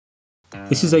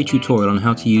This is a tutorial on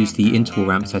how to use the interval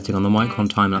ramp setting on the Michron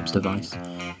Time-lapse device.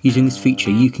 Using this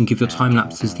feature, you can give your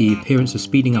time-lapses the appearance of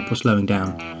speeding up or slowing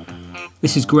down.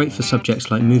 This is great for subjects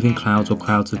like moving clouds or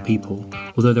crowds of people,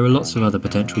 although there are lots of other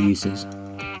potential uses.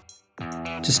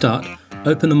 To start,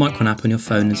 open the Michron app on your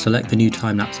phone and select the new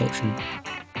time-lapse option.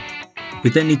 We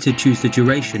then need to choose the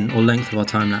duration or length of our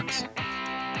time-lapse.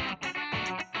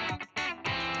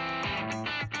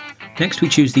 Next we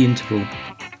choose the interval.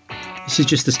 This is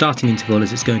just the starting interval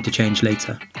as it's going to change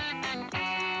later.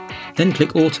 Then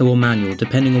click Auto or Manual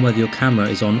depending on whether your camera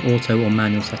is on Auto or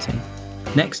Manual setting.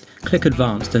 Next, click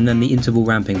Advanced and then the Interval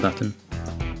Ramping button.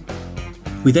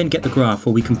 We then get the graph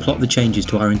where we can plot the changes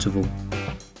to our interval.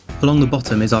 Along the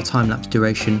bottom is our time-lapse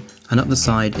duration and up the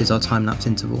side is our time-lapse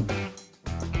interval.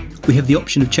 We have the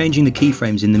option of changing the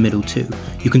keyframes in the middle too.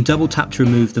 You can double tap to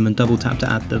remove them and double tap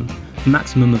to add them. A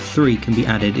maximum of 3 can be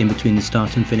added in between the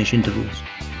start and finish intervals.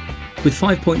 With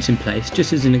 5 points in place,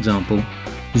 just as an example,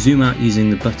 zoom out using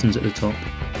the buttons at the top.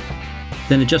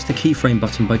 Then adjust the keyframe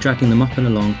button by dragging them up and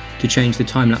along to change the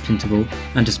time-lapse interval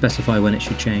and to specify when it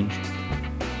should change.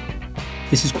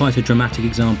 This is quite a dramatic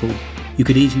example. You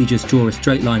could easily just draw a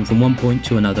straight line from one point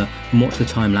to another and watch the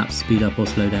time-lapse speed up or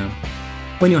slow down.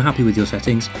 When you're happy with your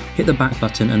settings, hit the back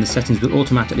button and the settings will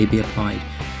automatically be applied,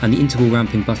 and the interval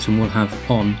ramping button will have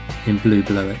On in blue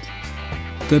below it.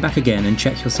 Go back again and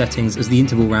check your settings as the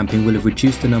interval ramping will have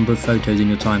reduced the number of photos in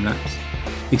your time-lapse.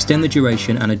 Extend the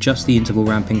duration and adjust the interval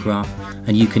ramping graph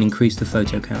and you can increase the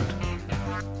photo count.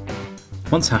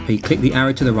 Once happy, click the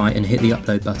arrow to the right and hit the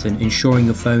upload button, ensuring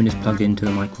your phone is plugged into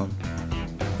the Michron.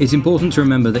 It's important to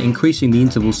remember that increasing the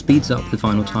interval speeds up the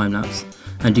final time-lapse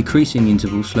and decreasing the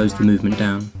interval slows the movement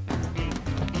down.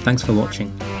 Thanks for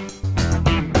watching.